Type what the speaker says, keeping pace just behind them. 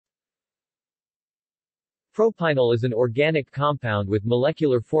Propynal is an organic compound with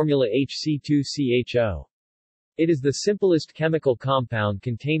molecular formula Hc2CHO. It is the simplest chemical compound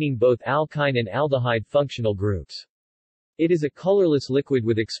containing both alkyne and aldehyde functional groups. It is a colorless liquid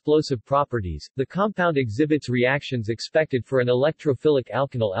with explosive properties. The compound exhibits reactions expected for an electrophilic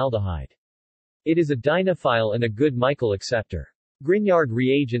alkynyl aldehyde. It is a dienophile and a good Michael acceptor. Grignard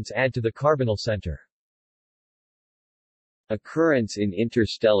reagents add to the carbonyl center. Occurrence in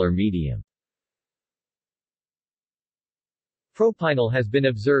interstellar medium. Propynal has been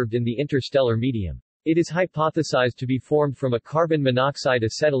observed in the interstellar medium. It is hypothesized to be formed from a carbon monoxide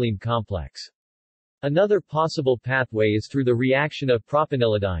acetylene complex. Another possible pathway is through the reaction of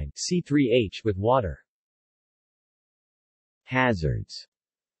propanylidyne C3H with water. Hazards.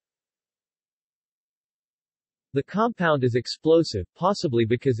 The compound is explosive, possibly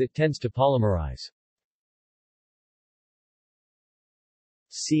because it tends to polymerize.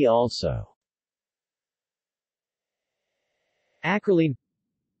 See also: acrolein,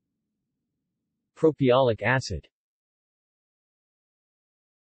 propiolic acid.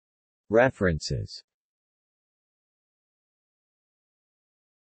 References.